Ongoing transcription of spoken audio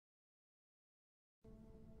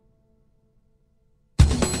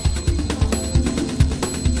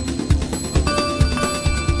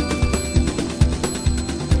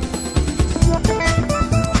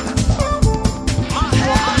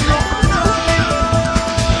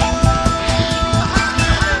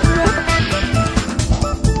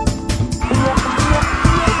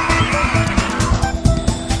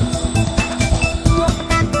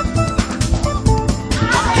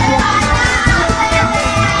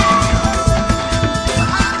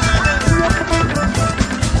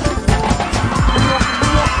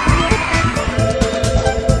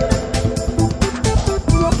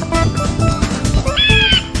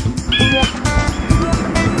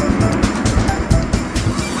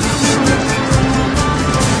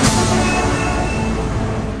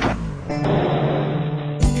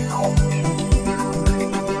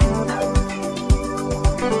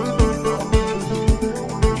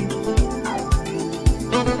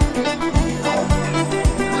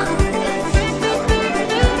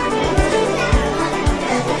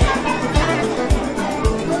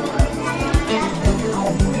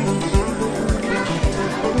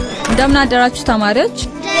እንደምን አደራችሁ ተማሪዎች?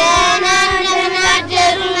 ደህና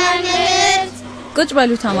እንደምናደሩ መምህር። ቁጭ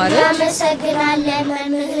በሉ ተማሪዎች። አመሰግናለሁ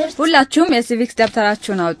መምህር። ሁላችሁም የሲቪክስ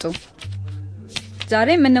ደብተራችሁን አውጡ። ዛሬ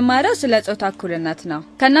የምንማረው ስለ ጾታ እኩልነት ነው።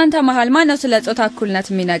 ከናንተ መሃል ማን ነው ስለ ጾታ እኩልነት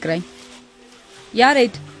የሚነግረኝ?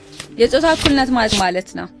 ያሬድ፣ የጾታ እኩልነት ማለት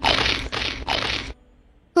ነው?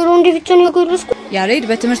 ፍሩንዲ ብቻ ነው የጎረስኩ። ያሬድ፣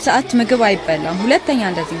 በትምህርት ሰዓት ምግብ አይበላም። ሁለተኛ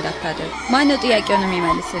እንደዚህ እንዳታደርግ። ማን ነው ጥያቄውን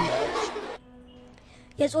የሚመልስልኝ?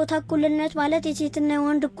 የጾታ እኩልነት ማለት የሴትና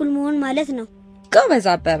የወንድ እኩል መሆን ማለት ነው። ጎበዝ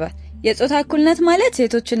አበበ። የጾታ እኩልነት ማለት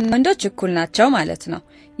ሴቶችና ወንዶች እኩል ናቸው ማለት ነው።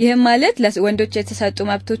 ይህም ማለት ለወንዶች የተሰጡ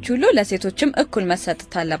መብቶች ሁሉ ለሴቶችም እኩል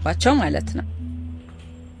መሰጠት አለባቸው ማለት ነው።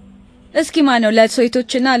 እስኪ ማን ነው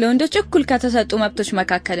ለሴቶችና ለወንዶች እኩል ከተሰጡ መብቶች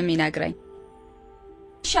መካከል የሚነግረኝ?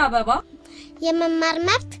 እሺ አበባ። የመማር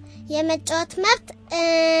መብት፣ የመጫወት መብት፣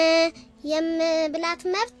 የመብላት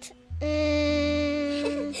መብት።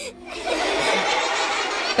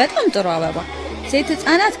 በጣም ጥሩ አበባ። ሴት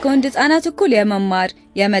ህፃናት ከወንድ ህፃናት እኩል የመማር፣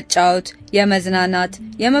 የመጫወት፣ የመዝናናት፣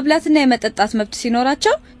 የመብላትና የመጠጣት መብት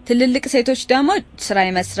ሲኖራቸው ትልልቅ ሴቶች ደግሞ ስራ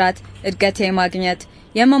የመስራት፣ እድገት የማግኘት፣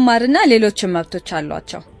 የመማርና ሌሎችም መብቶች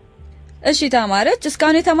አሏቸው። እሺ ተማሪዎች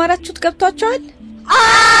እስካሁን የተማራችሁት ገብቷችኋል?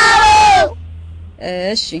 አዎ።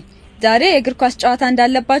 እሺ ዛሬ የእግር ኳስ ጨዋታ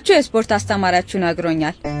እንዳለባችሁ የስፖርት አስተማሪያችሁ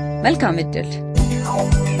ነግሮኛል። መልካም እድል።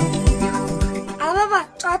 አበባ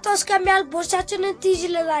ጨዋታው እስከሚያልቅ ቦርሳችንን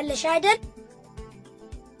ትይዝልናለሽ አይደል?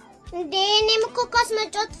 እንዴ እኔም እኮ ኳስ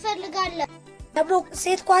መጫወት ፈልጋለሁ። ደግሞ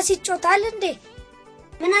ሴት ኳስ ይጫወታል እንዴ?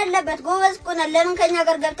 ምን አለበት ጎበዝ እኮ ነን። ለምን ከኛ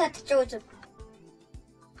ጋር ገብታ አትጫወትም?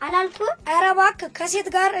 አላልኩም? ኧረ እባክህ ከሴት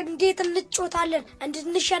ጋር እንዴት እንጫወታለን?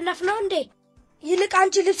 እንድንሸነፍ ነው እንዴ? ይልቅ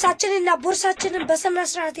አንቺ ልብሳችንና ቦርሳችንን በስነ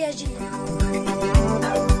ስርዓት ያዥልን።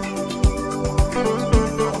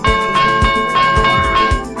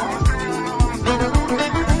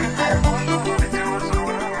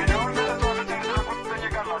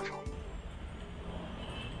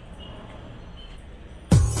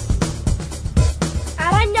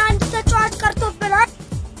 አራኛ አንድ ተጫዋች ቀርቶብናል።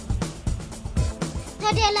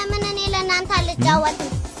 ታዲያ ለምን እኔ ለእናንተ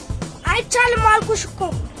አልጫወትም? አይቻልም አልኩሽ እኮ።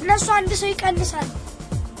 እነሱ አንድ ሰው ይቀንሳል።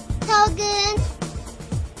 ተው ግን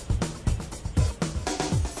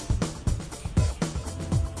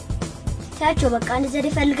ታቸው በቃ አንድ ዘዴ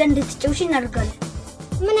ፈልገን እንድትጨውሽ እናደርጋለን።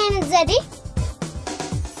 ምን አይነት ዘዴ?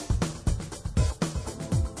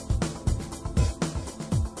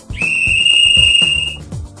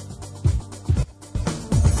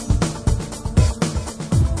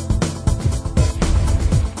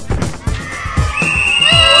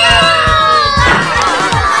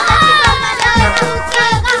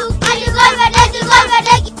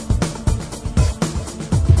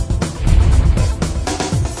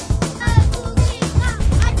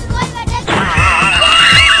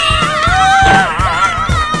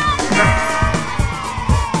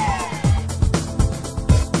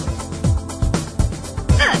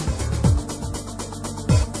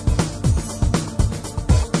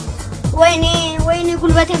 ወይኔ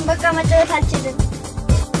ጉልበቴን በቃ መጫወት አልችልም።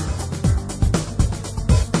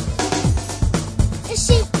 እሺ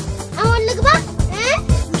አሁን ልግባ?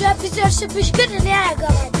 ቢደርስብሽ ግን እኔ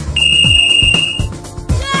አያገባኝ።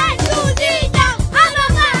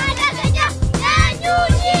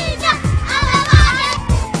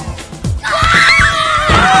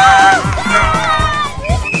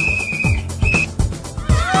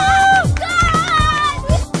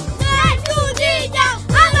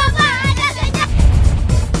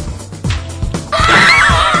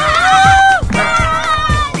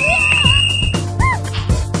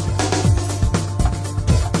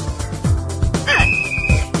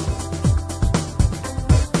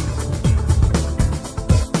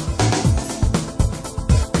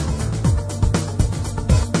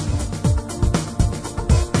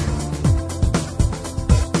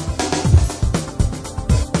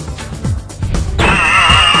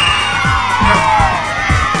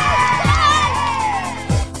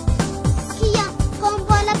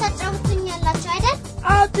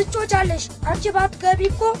 ትጮቻለሽ። አንቺ ባትገቢ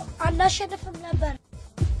እኮ አናሸንፍም ነበር።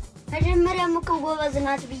 መጀመሪያም እኮ ጎበዝ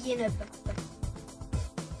ናት ብዬ ነበር።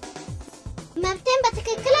 መብቴን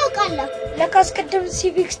በትክክል አውቃለሁ። ለካስ ቅድም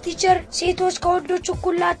ሲቪክስ ቲቸር ሴቶች ከወንዶች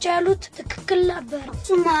እኩል ናቸው ያሉት ትክክል ነበር።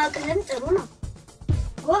 እሱማ አቅልም ጥሩ ነው።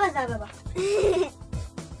 ጎበዝ አበባ።